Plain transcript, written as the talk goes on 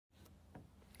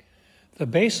The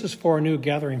basis for a new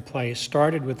gathering place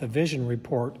started with the vision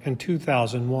report in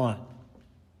 2001.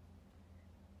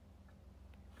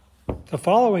 The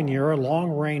following year, a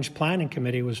long-range planning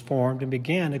committee was formed and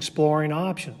began exploring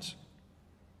options.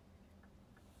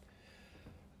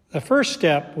 The first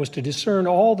step was to discern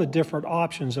all the different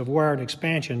options of where an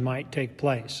expansion might take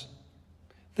place.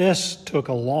 This took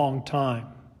a long time.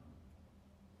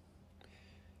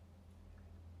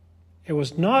 It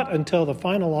was not until the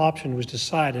final option was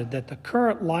decided that the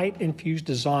current light-infused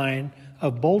design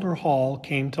of Boulder Hall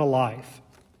came to life.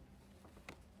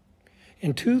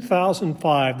 In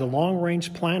 2005, the Long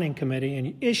Range Planning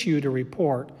Committee issued a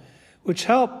report which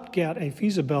helped get a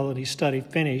feasibility study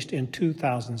finished in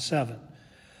 2007.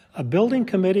 A building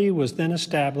committee was then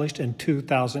established in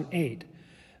 2008.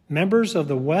 Members of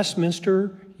the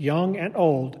Westminster, young and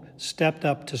old, stepped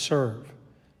up to serve.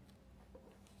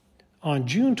 On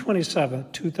June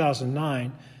 27,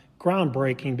 2009,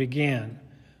 groundbreaking began.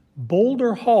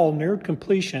 Boulder Hall neared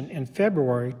completion in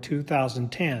February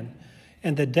 2010,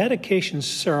 and the dedication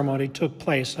ceremony took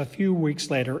place a few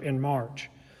weeks later in March.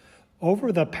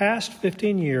 Over the past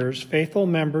 15 years, faithful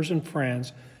members and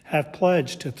friends have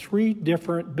pledged to 3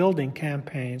 different building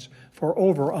campaigns for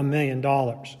over $1 million.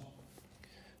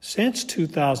 Since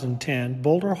 2010,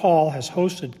 Boulder Hall has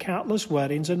hosted countless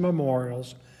weddings and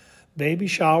memorials, baby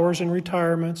showers and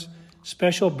retirements,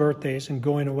 special birthdays, and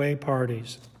going-away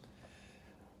parties.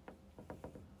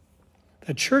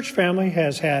 The church family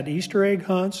has had Easter egg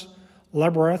hunts,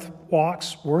 labyrinth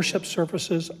walks, worship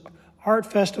services, art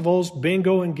festivals,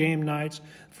 bingo and game nights,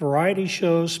 variety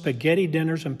shows, spaghetti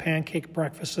dinners and pancake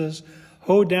breakfasts,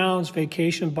 hoedowns,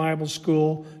 vacation Bible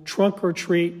school, trunk or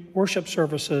treat, worship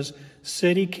services,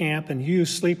 city camp, and youth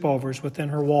sleepovers within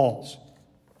her walls.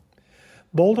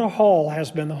 Boulder Hall has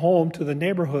been the home to the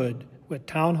neighborhood with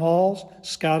town halls,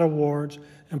 scout awards,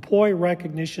 employee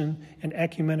recognition, and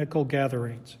ecumenical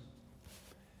gatherings.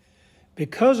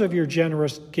 Because of your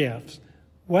generous gifts,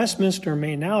 Westminster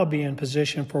may now be in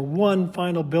position for one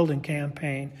final building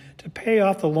campaign to pay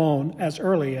off the loan as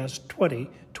early as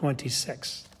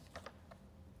 2026.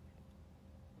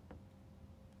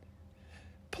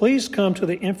 Please come to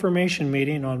the information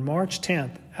meeting on March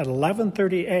 10th at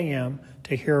 11:30 a.m.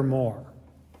 to hear more.